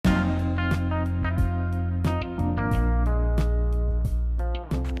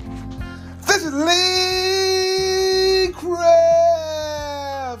This is Lee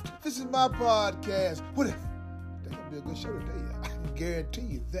Craft. This is my podcast. What if? That's going to be a good show today. I can guarantee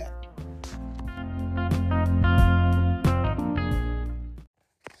you that.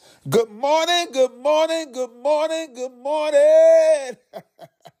 Good morning, good morning, good morning, good morning.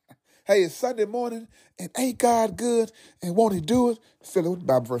 Hey, it's Sunday morning, and ain't God good, and won't he do it? Philly, what's the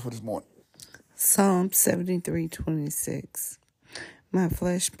Bible verse for this morning? Psalm 73:26. My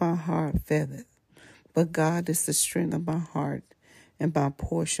flesh, my heart faileth, but God is the strength of my heart and my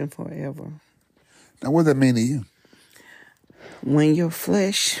portion forever. Now, what does that mean to you? When your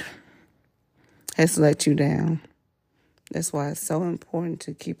flesh has let you down, that's why it's so important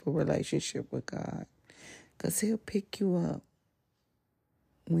to keep a relationship with God, because he'll pick you up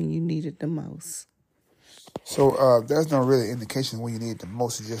when you need it the most. So there's no really indication when you need it the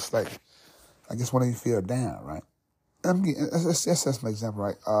most. It's just like, I guess, when you feel down, right? That's an example,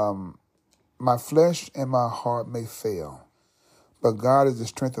 right? My flesh and my heart may fail, but God is the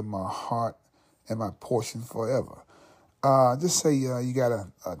strength of my heart and my portion forever. Just say you got a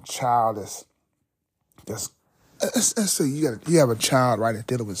child that's let's say you have a child, right, that's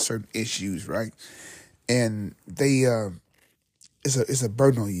dealing with certain issues, right, and they it's a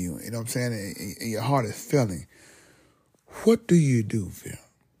burden on you. You know what I'm saying? And your heart is failing. What do you do, Phil?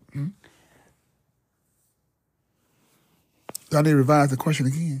 Do I need to revise the question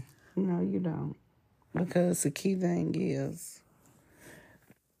again? No, you don't. Because the key thing is,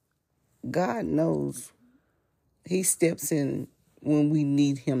 God knows he steps in when we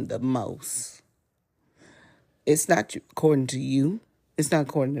need him the most. It's not according to you. It's not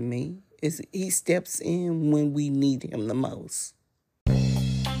according to me. He steps in when we need him the most.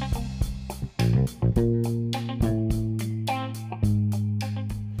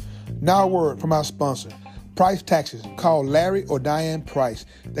 Now a word from our sponsor, Price Taxes. Call Larry or Diane Price.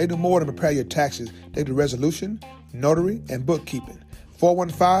 They do more than prepare your taxes. They do resolution, notary, and bookkeeping.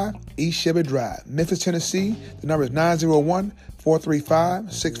 415 East Chevy Drive, Memphis, Tennessee. The number is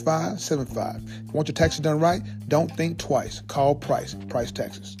 901-435-6575. If you want your taxes done right, don't think twice. Call Price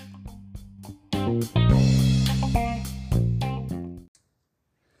Taxes.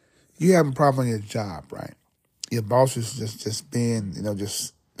 You have a problem on your job, right? Your boss is just being,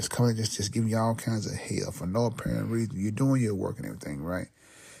 just coming, just giving you all kinds of hell for no apparent reason. You're doing your work and everything, right?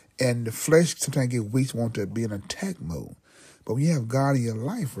 And the flesh sometimes get weak, want to be in attack mode. But when you have God in your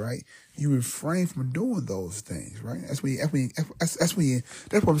life, right, you refrain from doing those things, right? That's what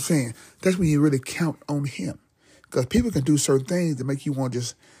I'm saying. That's when you really count on him. Because people can do certain things that make you want to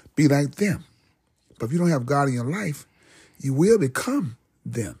just be like them. But if you don't have God in your life, you will become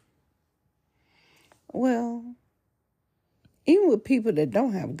them. Well, even with people that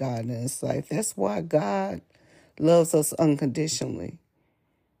don't have God in his life, that's why God loves us unconditionally.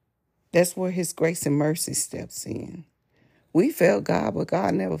 That's where his grace and mercy steps in. We fail God, but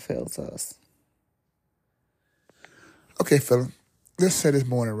God never fails us. Okay, fella. Let's say this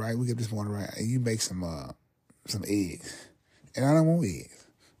morning, right? We get this morning, right? And you make some eggs. And I don't want eggs.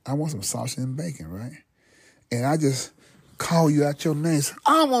 I want some sausage and bacon, right? And I just call you out your name. Say,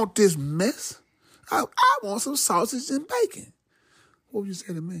 I don't want this mess. I want some sausage and bacon. What would you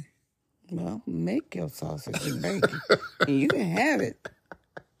say to me? Well, make your sausage and bacon. And you can have it.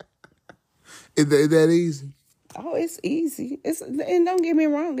 Is that easy? Oh, it's easy. And don't get me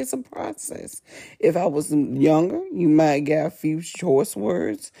wrong, it's a process. If I was younger, you might get a few choice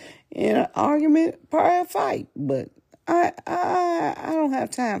words in an argument, probably a fight. But I don't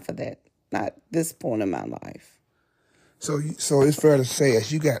have time for that. Not this point in my life. So it's fair to say,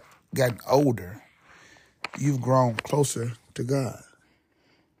 as you gotten older, you've grown closer to God.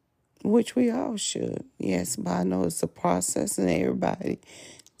 Which we all should. Yes, but I know it's a process and everybody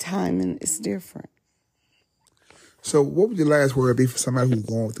timing is different. So what would your last word be for somebody who's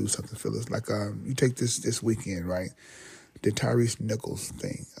going through something, Phyllis? Like you take this weekend, right? The Tyrese Nichols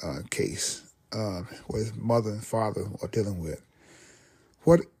thing, case, where his mother and father are dealing with.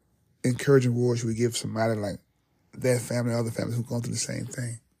 What encouraging words should we give somebody like their family and other families who are going through the same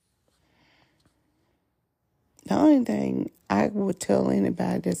thing? The only thing I would tell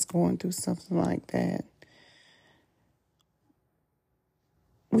anybody that's going through something like that,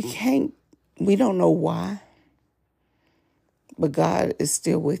 we don't know why, but God is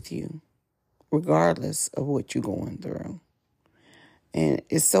still with you, regardless of what you're going through. And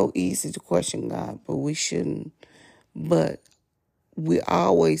it's so easy to question God, but we shouldn't. But we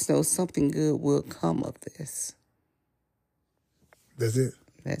always know something good will come of this. That's it?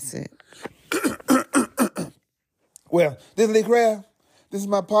 That's it. Well, this is Lee Craft. This is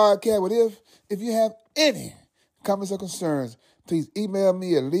my podcast. What if you have any comments or concerns, Please email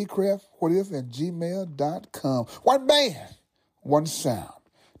me at leecraftwhatif@gmail.com. One band, one sound.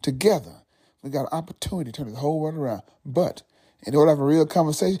 Together, we got an opportunity to turn the whole world around. But in order to have a real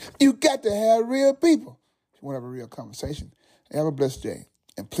conversation, you got to have real people. If you want to have a real conversation, have a blessed day.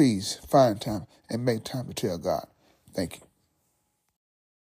 And please find time and make time to tell God. Thank you.